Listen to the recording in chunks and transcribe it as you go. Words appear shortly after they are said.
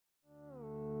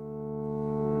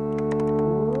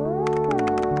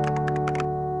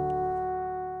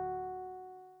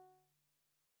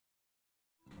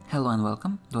and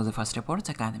welcome to the FastReport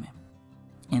Academy.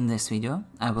 In this video,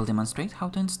 I will demonstrate how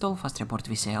to install FastReport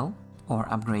VCL or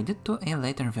upgrade it to a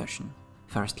later version.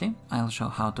 Firstly, I'll show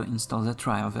how to install the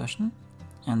trial version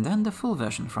and then the full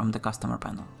version from the customer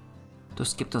panel. To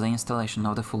skip to the installation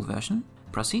of the full version,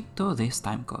 proceed to this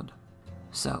timecode.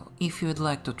 So, if you would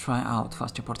like to try out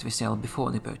FastReport VCL before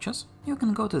the purchase, you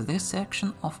can go to this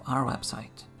section of our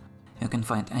website. You can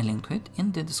find a link to it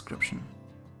in the description.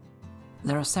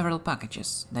 There are several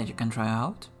packages that you can try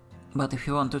out, but if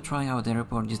you want to try out the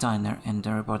report designer and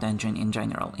the report engine in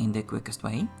general in the quickest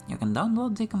way, you can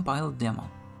download the compiled demo.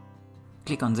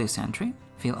 Click on this entry,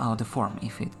 fill out the form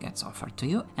if it gets offered to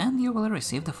you, and you will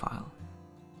receive the file.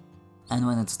 And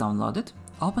when it's downloaded,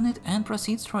 open it and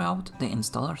proceed throughout the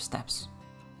installer steps.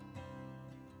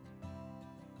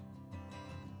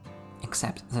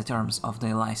 Accept the terms of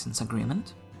the license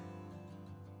agreement.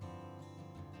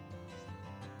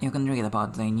 You can read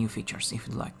about the new features if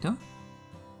you'd like to.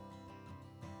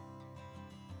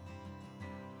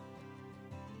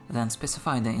 Then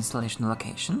specify the installation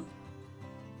location.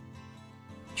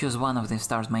 Choose one of the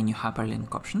Start menu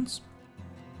hyperlink options.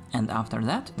 And after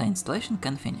that, the installation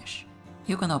can finish.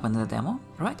 You can open the demo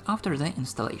right after the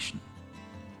installation.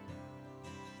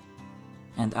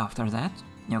 And after that,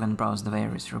 you can browse the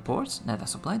various reports that are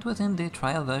supplied within the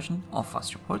trial version of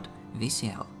FastReport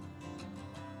VCL.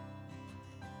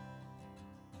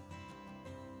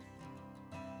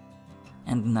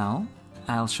 And now,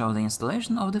 I'll show the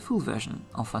installation of the full version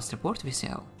of FastReport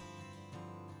VCL.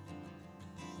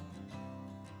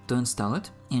 To install it,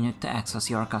 you need to access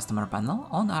your customer panel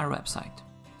on our website.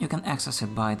 You can access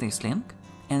it by this link,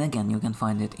 and again you can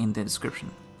find it in the description.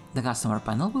 The customer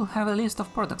panel will have a list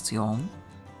of products you own.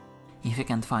 If you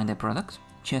can't find a product,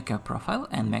 check your profile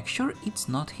and make sure it's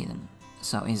not hidden.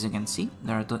 So as you can see,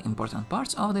 there are two important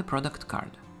parts of the product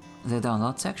card: the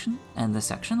download section and the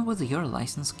section with your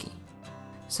license key.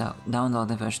 So, download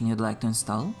the version you'd like to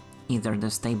install, either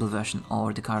the stable version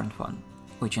or the current one,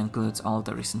 which includes all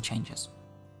the recent changes.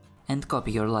 And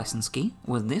copy your license key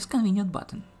with this convenient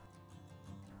button.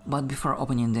 But before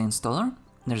opening the installer,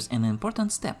 there's an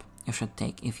important step you should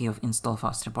take if you've installed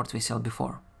FastReport VCL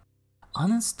before: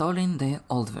 uninstalling the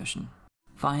old version.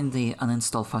 Find the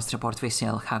Uninstall FastReport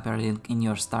VCL hyperlink in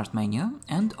your Start menu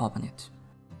and open it.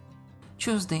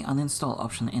 Choose the Uninstall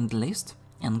option in the list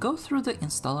and go through the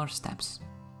installer steps.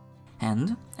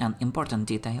 And, an important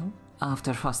detail,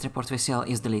 after FastReport VCL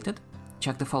is deleted,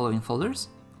 check the following folders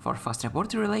for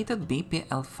FastReport related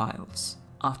BPL files.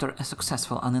 After a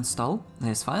successful uninstall,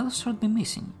 these files should be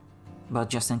missing,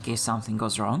 but just in case something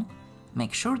goes wrong,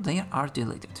 make sure they are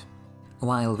deleted.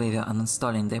 While we were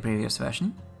uninstalling the previous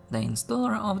version, the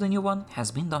installer of the new one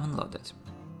has been downloaded.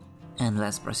 And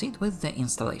let's proceed with the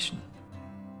installation.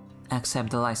 Accept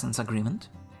the license agreement.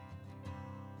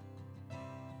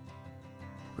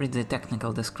 Read the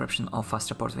technical description of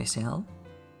FastReport VCL.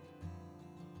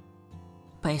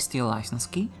 Paste your license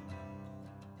key.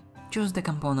 Choose the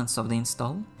components of the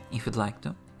install, if you'd like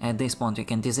to. At this point you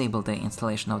can disable the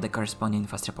installation of the corresponding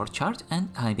FastReport chart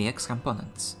and IBX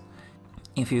components,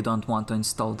 if you don't want to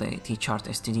install the T-Chart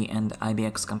STD and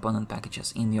IBX component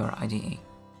packages in your IDE.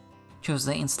 Choose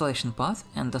the installation path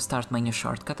and the Start menu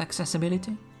shortcut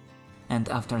accessibility, and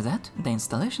after that the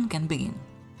installation can begin.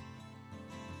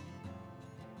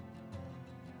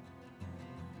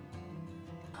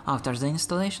 After the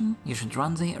installation, you should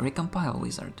run the Recompile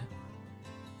wizard.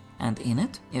 And in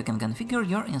it, you can configure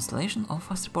your installation of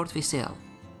FastReport VCL.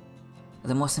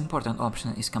 The most important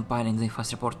option is compiling the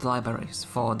FastReport libraries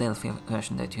for Delphi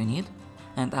version that you need,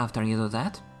 and after you do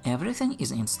that, everything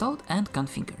is installed and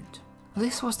configured.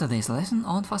 This was today's lesson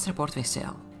on FastReport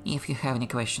VCL. If you have any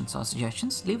questions or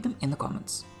suggestions, leave them in the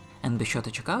comments. And be sure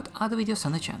to check out other videos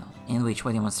on the channel, in which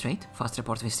we demonstrate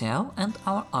FastReport VCL and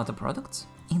our other products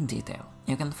in detail.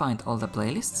 You can find all the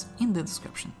playlists in the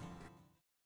description.